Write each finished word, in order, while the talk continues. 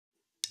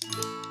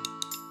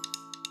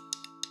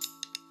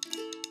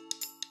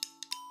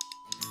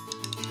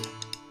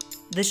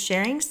The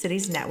Sharing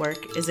Cities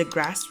Network is a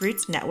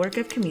grassroots network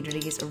of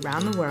communities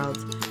around the world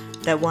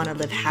that want to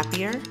live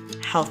happier,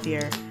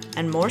 healthier,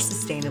 and more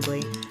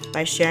sustainably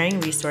by sharing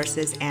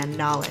resources and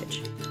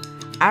knowledge.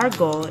 Our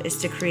goal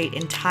is to create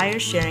entire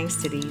sharing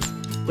cities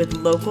with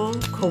local,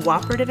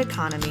 cooperative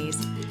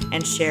economies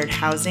and shared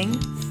housing,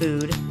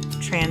 food,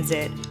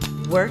 transit,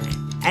 work,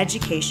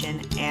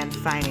 education, and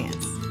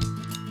finance.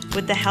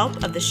 With the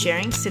help of the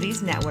Sharing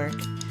Cities Network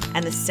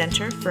and the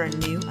Center for a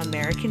New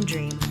American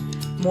Dream,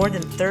 more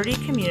than 30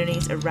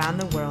 communities around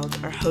the world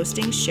are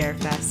hosting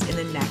ShareFest in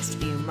the next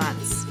few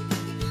months.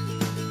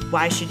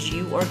 Why should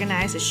you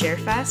organize a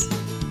ShareFest?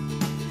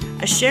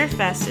 A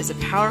ShareFest is a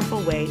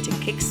powerful way to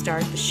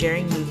kickstart the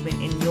sharing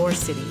movement in your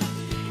city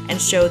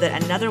and show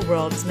that another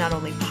world is not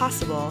only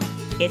possible,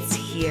 it's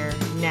here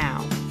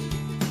now.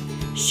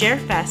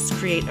 ShareFests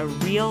create a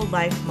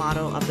real-life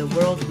model of the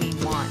world we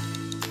want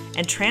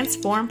and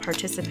transform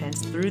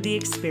participants through the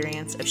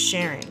experience of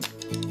sharing.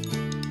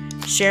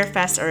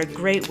 ShareFests are a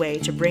great way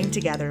to bring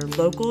together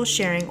local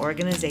sharing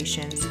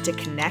organizations to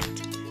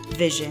connect,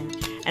 vision,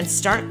 and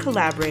start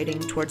collaborating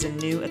towards a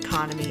new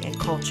economy and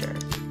culture.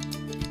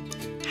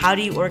 How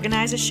do you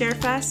organize a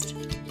ShareFest?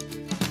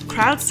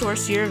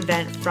 Crowdsource your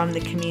event from the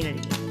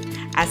community.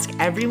 Ask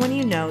everyone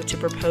you know to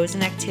propose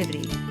an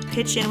activity,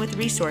 pitch in with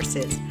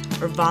resources,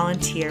 or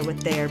volunteer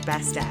what they are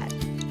best at.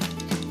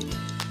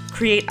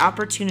 Create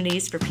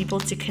opportunities for people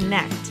to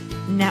connect,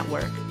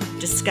 network,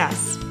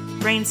 discuss,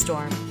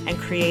 brainstorm, and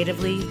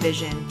creatively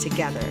vision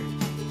together.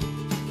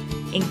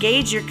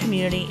 Engage your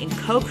community in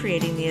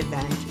co-creating the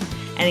event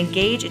and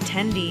engage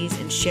attendees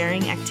in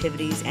sharing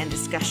activities and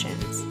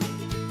discussions.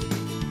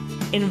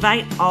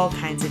 Invite all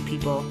kinds of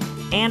people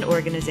and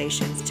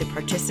organizations to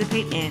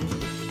participate in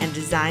and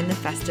design the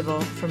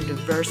festival from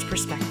diverse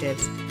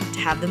perspectives to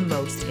have the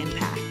most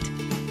impact.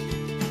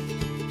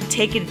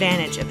 Take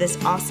advantage of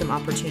this awesome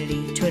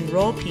opportunity to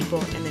enroll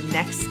people in the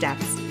next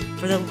steps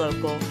for the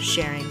local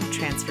sharing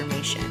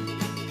transformation.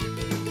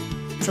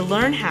 To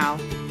learn how,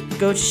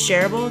 go to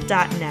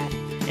shareable.net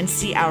and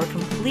see our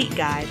complete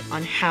guide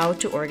on how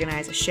to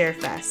organize a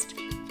ShareFest.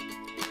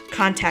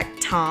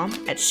 Contact Tom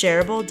at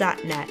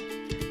shareable.net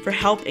for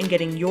help in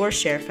getting your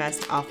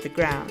ShareFest off the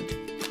ground.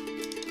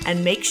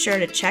 And make sure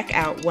to check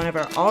out one of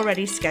our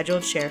already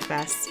scheduled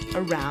ShareFests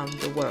around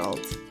the world.